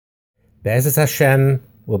Be'ezus Hashem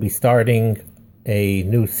will be starting a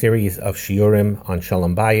new series of shiurim on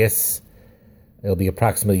Shalom Bayis. It'll be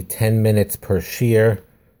approximately 10 minutes per shiur,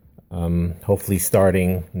 hopefully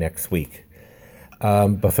starting next week.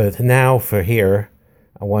 But for here,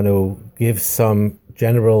 I want to give some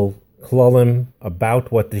general klalim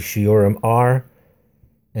about what the shiurim are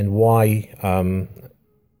and why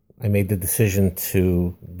I made the decision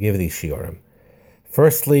to give these shiurim.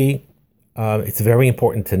 Firstly, it's very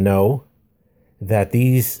important to know that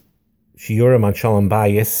these shiurim on Shalom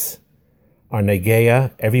Bayis are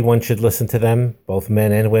negeya. Everyone should listen to them, both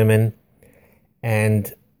men and women,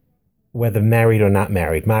 and whether married or not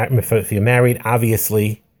married. If you're married,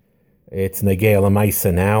 obviously, it's negeya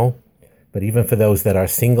l'maisa now. But even for those that are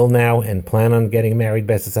single now and plan on getting married,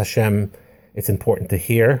 Be'ezus Hashem, it's important to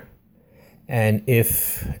hear. And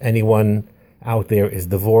if anyone out there is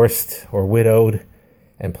divorced or widowed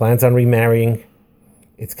and plans on remarrying,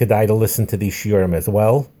 it's kedai to listen to these shiurim as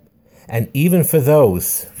well. And even for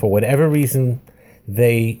those, for whatever reason,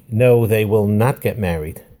 they know they will not get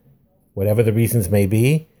married, whatever the reasons may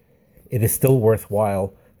be, it is still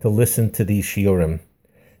worthwhile to listen to these shiurim.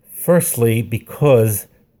 Firstly, because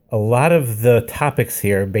a lot of the topics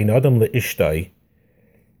here, bein adam le'ishtay,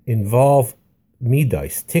 involve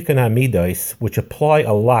midos, tikkun midos, which apply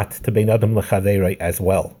a lot to bein adam lechaverei as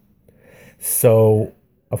well. So,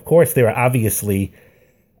 of course, there are obviously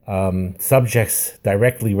subjects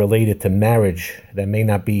directly related to marriage that may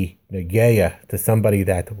not be negeya to somebody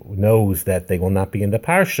that knows that they will not be in the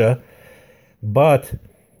parsha, but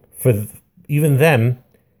for even them,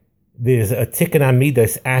 there's a tikkun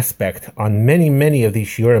midos aspect on many of these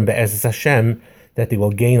shiurim be'ezus Hashem that they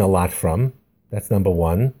will gain a lot from. That's number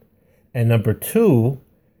one. And number two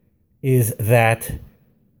is that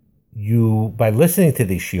you, by listening to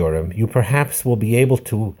these shiurim, you perhaps will be able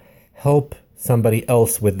to help somebody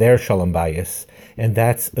else with their Shalom Bayis, and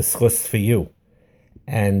that's a schus for you.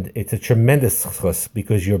 And it's a tremendous schus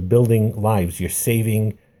because you're building lives, you're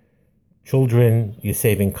saving children, you're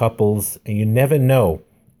saving couples, and you never know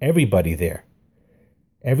everybody there,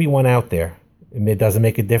 everyone out there. It doesn't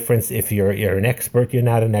make a difference if you're an expert, you're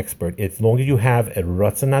not an expert. As long as you have a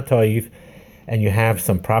ratzon hatoiv and you have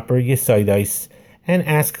some proper yesodais and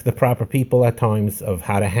ask the proper people at times of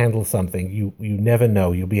how to handle something, you never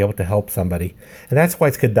know. You'll be able to help somebody. And that's why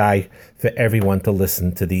it's kedai for everyone to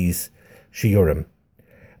listen to these shiurim.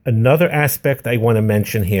 Another aspect I want to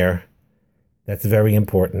mention here that's very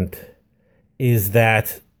important is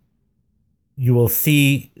that you will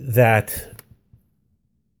see that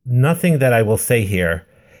nothing that I will say here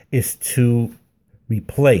is to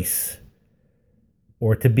replace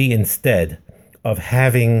or to be instead of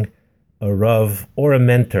having a rav or a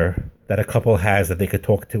mentor that a couple has that they could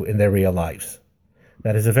talk to in their real lives.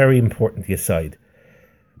 That is a very important yesod.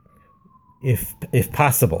 If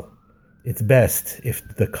possible, it's best if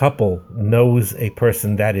the couple knows a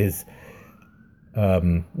person that is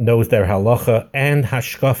knows their halacha and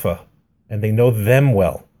hashkafa, and they know them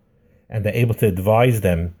well, and they're able to advise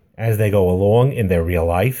them as they go along in their real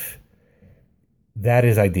life. That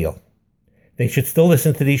is ideal. They should still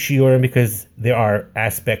listen to these shiurim because there are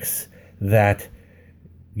aspects that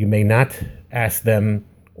you may not ask them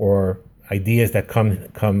or ideas that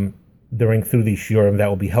come through these shiurim that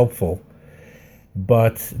will be helpful.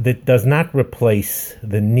 But that does not replace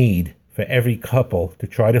the need for every couple to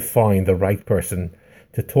try to find the right person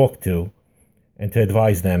to talk to and to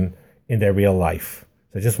advise them in their real life.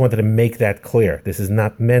 So I just wanted to make that clear. This is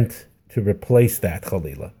not meant to replace that,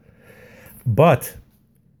 Chalila. But,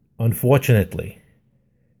 unfortunately,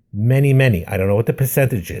 many, I don't know what the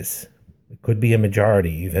percentage is, it could be a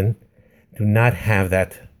majority even, do not have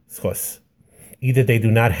that schus. Either they do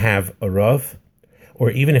not have a rav,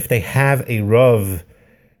 or even if they have a rav,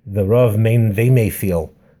 the rav they may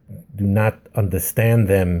feel do not understand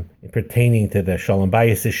them pertaining to the Shalom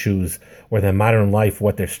Bayis issues or their modern life,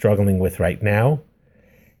 what they're struggling with right now.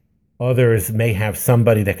 Others may have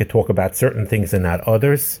somebody that could talk about certain things and not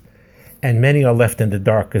others. And many are left in the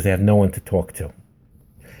dark because they have no one to talk to.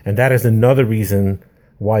 And that is another reason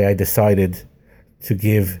why I decided to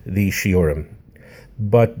give these shiurim.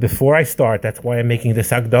 But before I start, that's why I'm making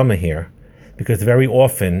this Akdama here, because very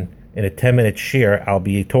often in a 10-minute shiur, I'll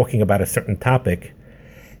be talking about a certain topic,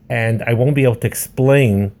 and I won't be able to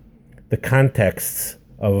explain the contexts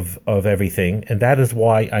of everything, and that is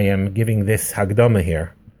why I am giving this Hagdama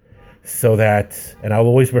here, so that, and I'll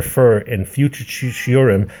always refer in future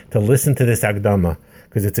shiurim to listen to this Hagdama,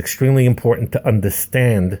 because it's extremely important to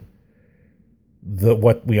understand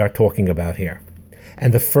what we are talking about here.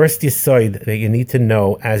 And the first yesod that you need to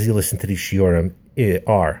know as you listen to these shiurim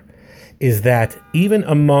is that even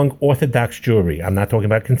among Orthodox Jewry, I'm not talking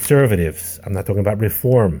about conservatives, I'm not talking about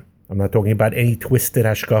reform, I'm not talking about any twisted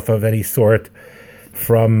hashkafa of any sort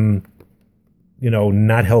from,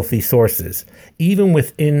 not healthy sources. Even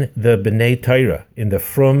within the B'nai Torah, in the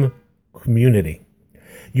Frum community,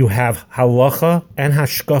 you have halacha and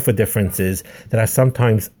hashkafa differences that are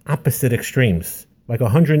sometimes opposite extremes, like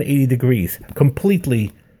 180 degrees,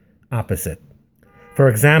 completely opposite. For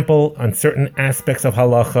example, on certain aspects of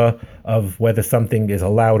halacha, of whether something is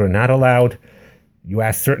allowed or not allowed, you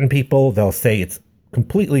ask certain people, they'll say it's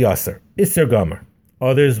completely usher, isser gomer.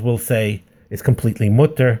 Others will say it's completely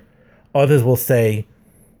mutter. Others will say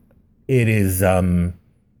it is,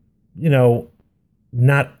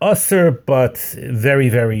 not usher, but very,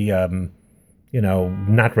 very,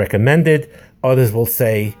 not recommended. Others will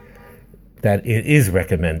say that it is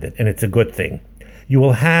recommended and it's a good thing. You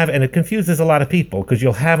will have, and it confuses a lot of people, because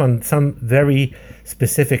you'll have on some very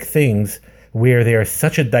specific things where there is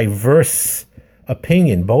such a diverse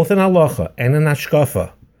opinion, both in halacha and in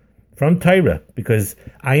hashkafa, from Torah, because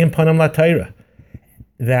I am panam la Torah,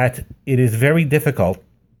 that it is very difficult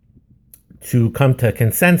to come to a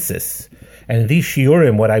consensus. And these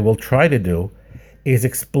shiurim, what I will try to do is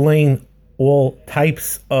explain all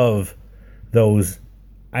types of those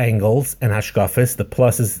angles and hashkafas, the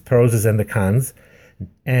pluses, pros, and the cons,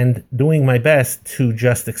 and doing my best to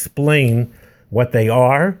just explain what they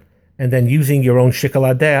are, and then using your own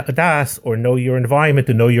shikal adas, or know your environment,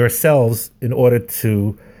 to know yourselves, in order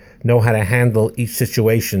to know how to handle each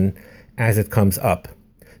situation as it comes up.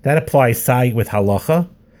 That applies side with halacha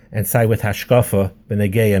and side with hashkafa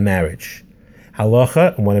b'negei marriage.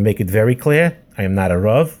 Halacha, I want to make it very clear, I am not a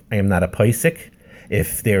Rav, I am not a Paisik.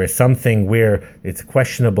 If there is something where it's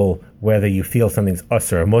questionable whether you feel something's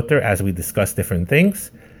usher or mutter, as we discuss different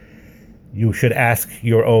things, you should ask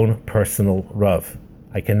your own personal Rav.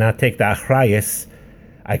 I cannot take the achrayas.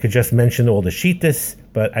 I could just mention all the shittas,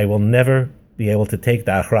 but I will never be able to take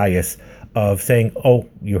the achrayas of saying, oh,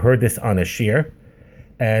 you heard this on a shir,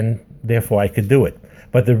 and therefore I could do it.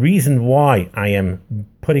 But the reason why I am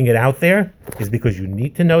putting it out there is because you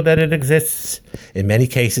need to know that it exists. In many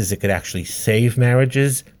cases, it could actually save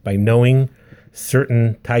marriages by knowing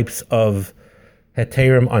certain types of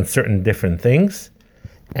heterim on certain different things,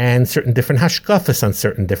 and certain different hashkafas on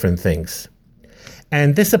certain different things.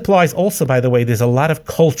 And this applies also, by the way, there's a lot of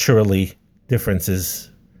culturally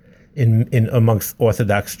differences in amongst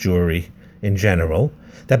Orthodox Jewry in general,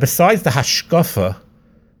 that besides the hashkafa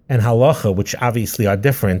and halacha, which obviously are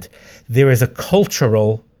different, there is a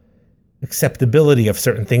cultural acceptability of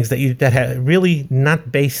certain things that are really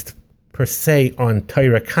not based per se on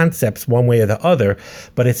Torah concepts one way or the other,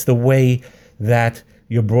 but it's the way that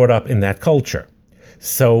you're brought up in that culture.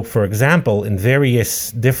 So, for example, in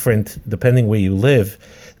various different, depending where you live,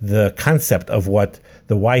 the concept of what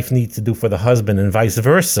the wife needs to do for the husband and vice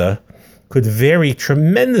versa could vary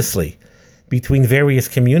tremendously between various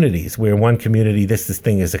communities, where one community this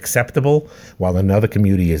thing is acceptable, while another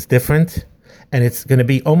community is different, and it's going to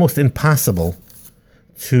be almost impossible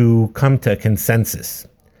to come to a consensus.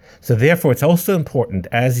 So therefore, it's also important,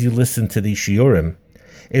 as you listen to these shiurim,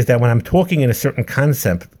 is that when I'm talking in a certain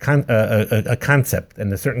concept, a concept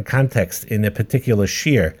in a certain context in a particular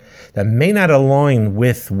shir that may not align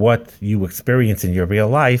with what you experience in your real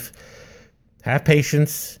life, have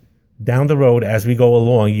patience. Down the road, as we go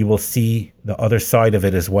along, you will see the other side of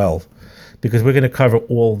it as well, because we're going to cover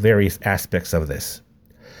all various aspects of this.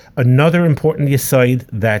 Another important yesod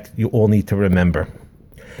that you all need to remember.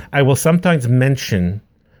 I will sometimes mention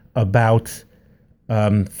about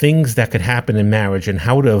things that could happen in marriage and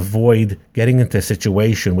how to avoid getting into a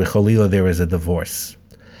situation where chalila there is a divorce.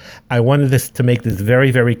 I wanted to make this very,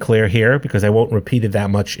 very clear here, because I won't repeat it that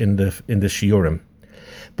much in the shiurim.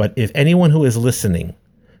 But if anyone who is listening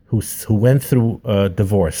who went through a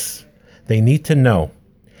divorce, they need to know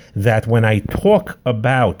that when I talk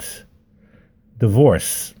about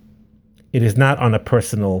divorce, it is not on a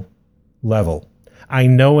personal level. I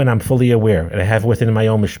know, and I'm fully aware, and I have within my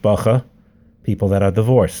own mishpacha people that are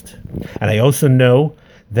divorced. And I also know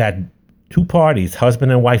that two parties,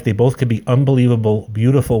 husband and wife, they both could be unbelievable,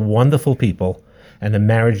 beautiful, wonderful people, and the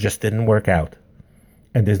marriage just didn't work out.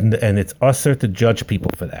 And it's usher to judge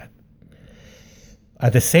people for that.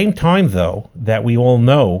 At the same time, though, that we all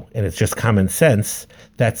know, and it's just common sense,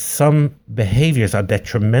 that some behaviors are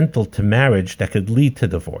detrimental to marriage that could lead to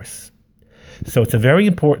divorce. So it's very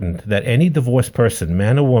important that any divorced person,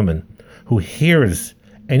 man or woman, who hears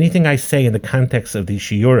anything I say in the context of these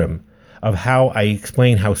shiurim, of how I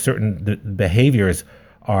explain how certain behaviors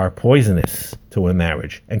are poisonous to a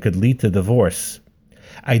marriage and could lead to divorce,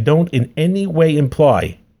 I don't in any way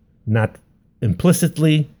imply not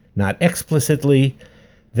implicitly, not explicitly,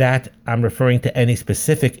 that I'm referring to any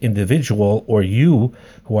specific individual or you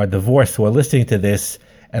who are divorced who are listening to this,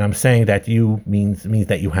 and I'm saying that you means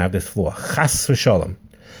that you have this flaw. Chas v'shalom.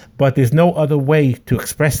 But there's no other way to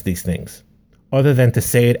express these things other than to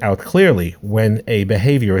say it out clearly when a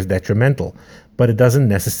behavior is detrimental. But it doesn't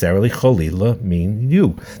necessarily cholila mean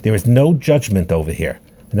you. There is no judgment over here.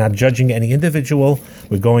 We're not judging any individual.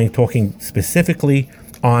 We're talking specifically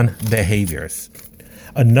on behaviors.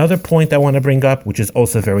 Another point I want to bring up, which is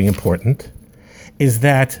also very important, is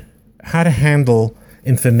that how to handle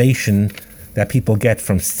information that people get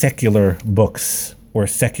from secular books or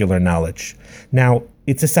secular knowledge. Now,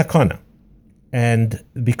 it's a sakana. And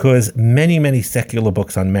because many, many secular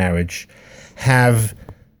books on marriage have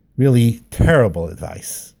really terrible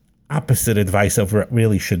advice, opposite advice of what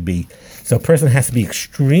really should be. So a person has to be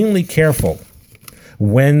extremely careful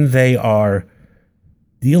when they are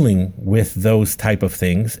dealing with those type of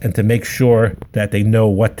things and to make sure that they know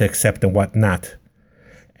what to accept and what not.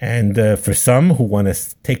 And for some who want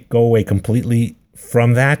to go away completely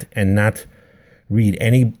from that and not read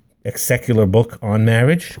any secular book on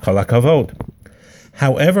marriage, kol hakavod.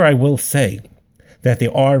 However, I will say that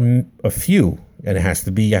there are a few, and you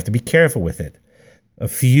have to be careful with it, a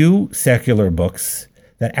few secular books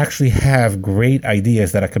that actually have great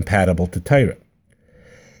ideas that are compatible to Torah.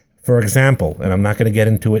 For example, and I'm not going to get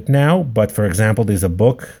into it now, but for example, there's a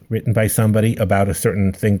book written by somebody about a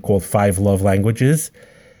certain thing called 5 Love Languages.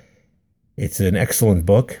 It's an excellent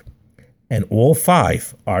book, and all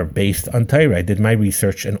 5 are based on Torah. I did my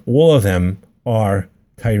research, and all of them are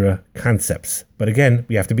Torah concepts. But again,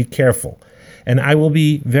 we have to be careful. And I will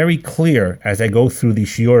be very clear as I go through the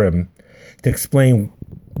shiurim to explain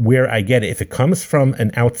where I get it. If it comes from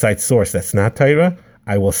an outside source that's not Torah,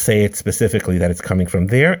 I will say it specifically that it's coming from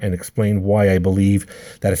there and explain why I believe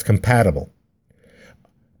that it's compatible.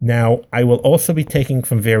 Now, I will also be taking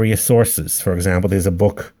from various sources. For example, there's a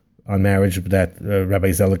book on marriage that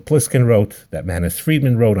Rabbi Zelig Pliskin wrote, that Manis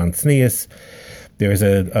Friedman wrote on Tznius. There's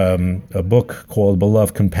a book called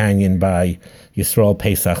Beloved Companion by Yisrael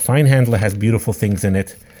Pesach Feinhandler, has beautiful things in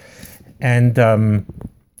it. And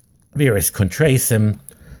various contrasim.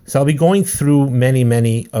 So I'll be going through many,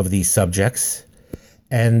 many of these subjects.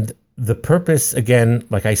 And the purpose, again,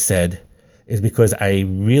 like I said, is because I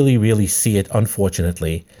really, really see it,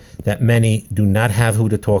 unfortunately, that many do not have who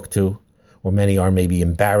to talk to, or many are maybe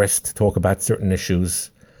embarrassed to talk about certain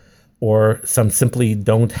issues, or some simply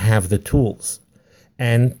don't have the tools.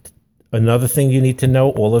 And another thing you need to know,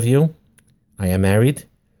 all of you, I am married,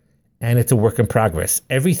 and it's a work in progress.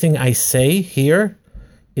 Everything I say here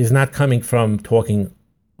is not coming from talking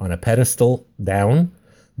on a pedestal down,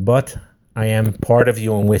 but I am part of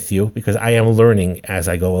you and with you because I am learning as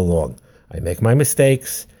I go along. I make my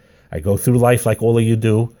mistakes. I go through life like all of you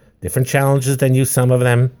do. Different challenges than you, some of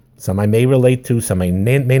them. Some I may relate to, some I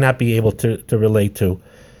may not be able to relate to.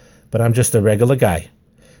 But I'm just a regular guy.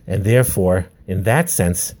 And therefore, in that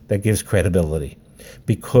sense, that gives credibility.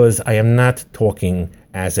 Because I am not talking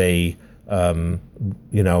as a,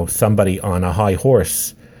 somebody on a high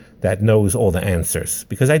horse that knows all the answers.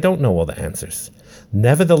 Because I don't know all the answers.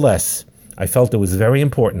 Nevertheless, I felt it was very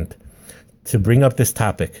important to bring up this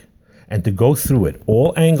topic and to go through it,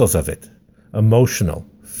 all angles of it, emotional,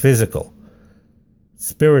 physical,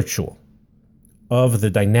 spiritual, of the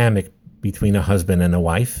dynamic between a husband and a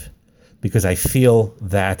wife, because I feel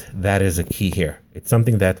that that is a key here. It's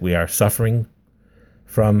something that we are suffering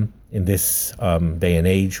from in this day and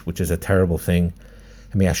age, which is a terrible thing.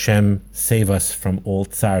 And may Hashem save us from all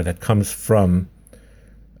tsar that comes from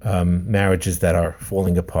marriages that are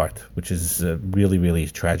falling apart, which is a really, really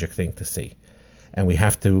tragic thing to see. And we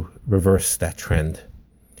have to reverse that trend.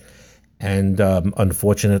 And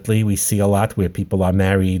unfortunately, we see a lot where people are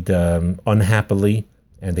married unhappily,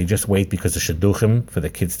 and they just wait because of shidduchim for the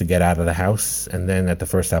kids to get out of the house, and then at the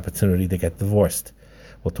first opportunity, they get divorced.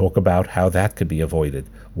 We'll talk about how that could be avoided,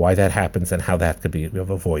 why that happens, and how that could be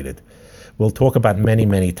avoided. We'll talk about many,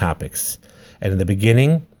 many topics. And in the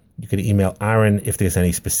beginning, you can email Aaron if there's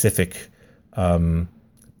any specific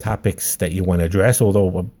topics that you want to address,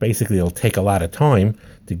 although basically it'll take a lot of time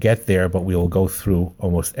to get there, but we will go through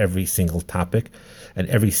almost every single topic and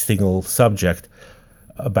every single subject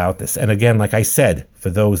about this. And again, like I said, for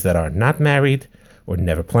those that are not married or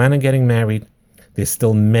never plan on getting married, there's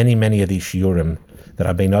still many, many of these shiurim that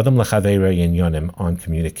are bein adam l'chaverei inyonim on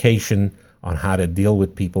communication, on how to deal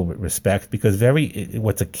with people with respect, because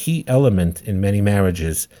what's a key element in many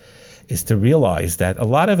marriages is to realize that a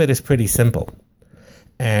lot of it is pretty simple,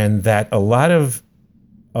 and that a lot of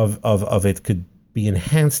it could be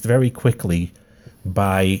enhanced very quickly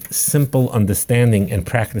by simple understanding and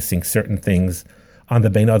practicing certain things on the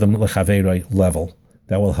Bein Adam L'Chaveroi level.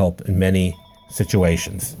 That will help in many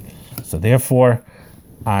situations. So therefore,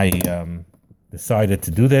 I decided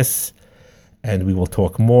to do this, and we will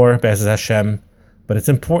talk more, Be'ez Hashem. But it's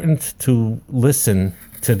important to listen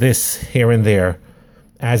to this here and there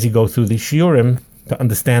as you go through the shiurim to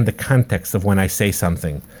understand the context of when I say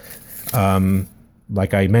something.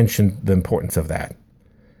 Like I mentioned, the importance of that.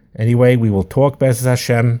 Anyway, we will talk, Be'ez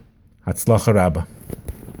Hashem. Hatzlacha Rabbah.